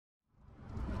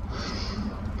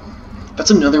That's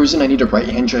another reason I need a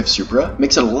right-hand drive Supra.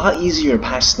 Makes it a lot easier to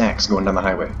pass snacks going down the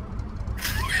highway.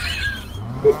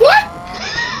 What?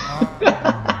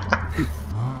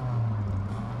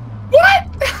 What?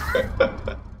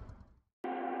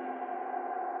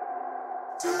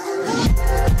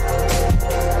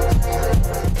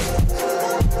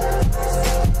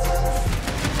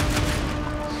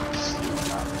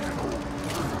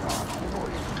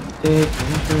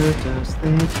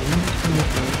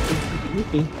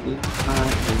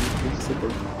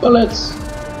 Bullets!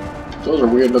 Those are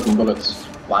weird looking bullets.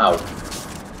 Wow.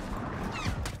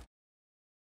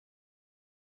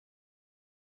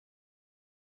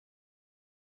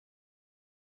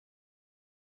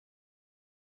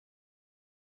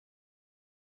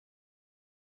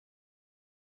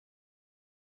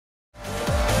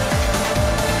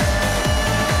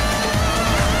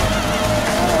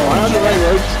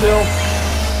 Still?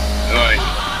 Alright.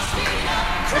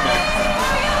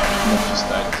 Just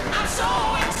died.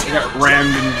 I got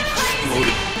rammed and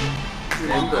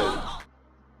loaded.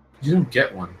 You don't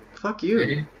get one. Fuck you.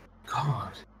 Okay?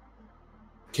 God.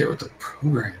 Get with the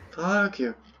program. Fuck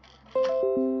you.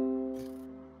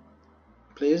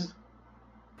 Please?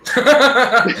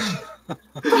 Fuck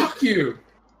you.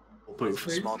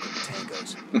 Small group of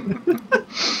tangos.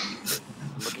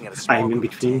 Looking at a I small am in group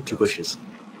of between two tangos. bushes.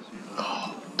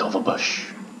 Oh,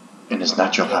 Doverbush. In his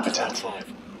natural habitat.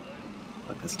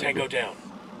 Tango down.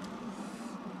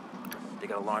 They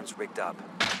got alarms rigged up.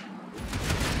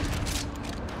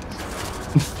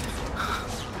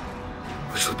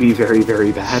 Which would be very,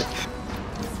 very bad.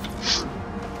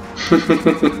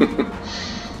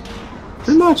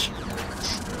 Pretty much.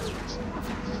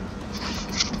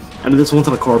 And this one's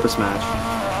on a Corpus match.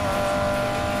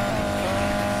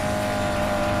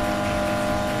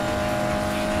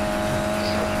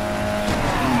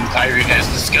 Kyrie has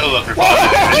the skill of her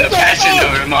father and the passion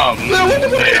of her mom.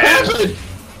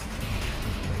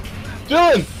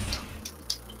 Dylan!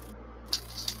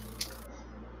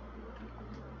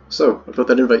 So, about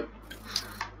that invite.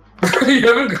 You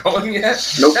haven't gone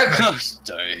yet? Nope. I'm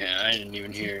sorry, I didn't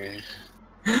even hear it.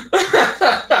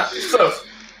 So,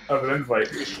 I have an invite.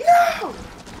 No!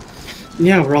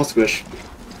 Yeah, we're all squish.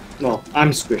 Well,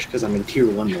 I'm squish because I'm in tier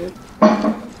 1 mode.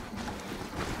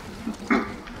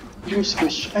 You're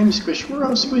squish, I'm squish, we're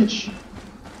all squish.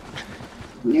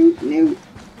 No, no.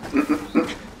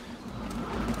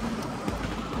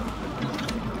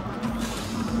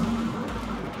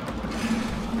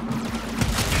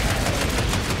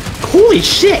 Holy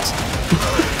shit!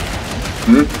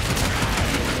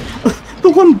 The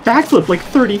one backflip like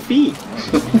 30 feet.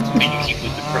 Can you keep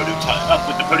with the prototype? Up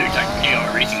with the prototype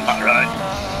AR racing hot rod.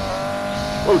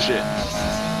 Oh shit.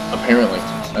 Apparently,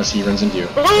 as he runs into you.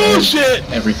 Oh and shit!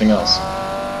 everything else.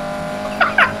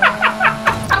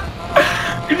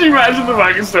 Could you imagine the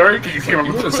fucking story? Can you came up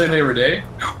with the same name every day?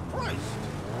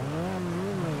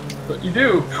 But you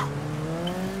do.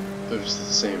 There's the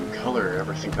same color,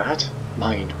 ever think that?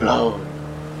 Mind blown.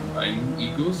 Mine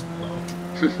equals blow.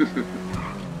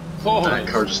 That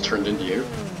car just turned into you.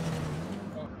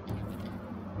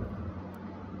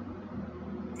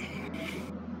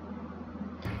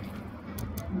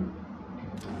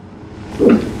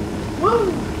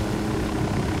 Woo!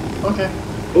 Okay.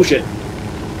 Oh shit.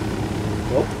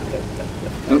 Oh.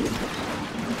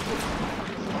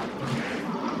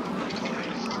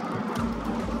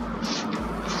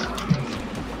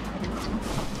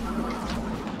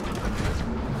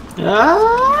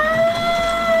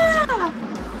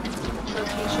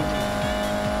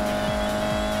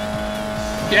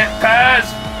 Can't pass!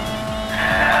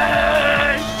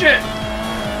 Shit!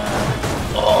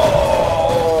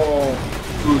 Oh!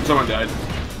 Ooh, someone died.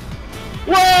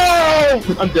 Whoa!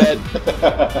 I'm dead.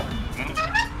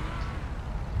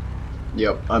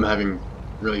 Yep, I'm having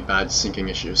really bad syncing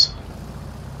issues.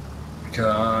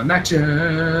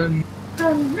 Connection!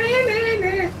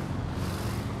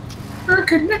 Her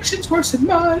connection's worse than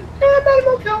mine.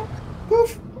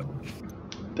 Oof.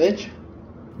 Bitch.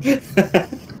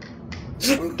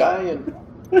 I'm dying.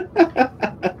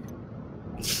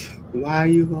 Why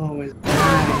you always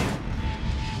die?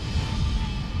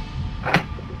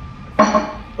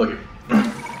 Okay.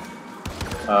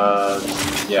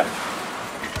 Yeah.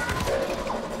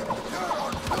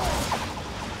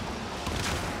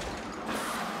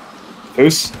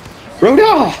 Goose.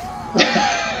 Rhoda!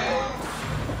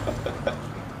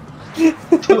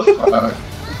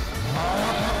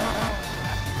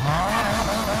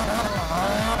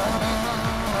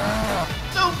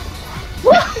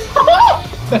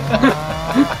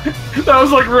 That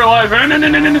was like real life.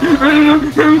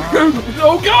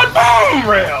 Oh god, boom!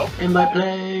 Rail! In my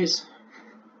place.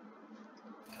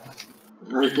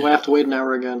 Or do I have to wait an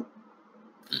hour again?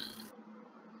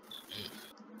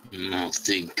 I'll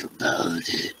think about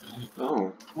it.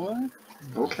 Oh. What?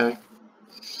 Okay.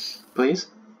 Please?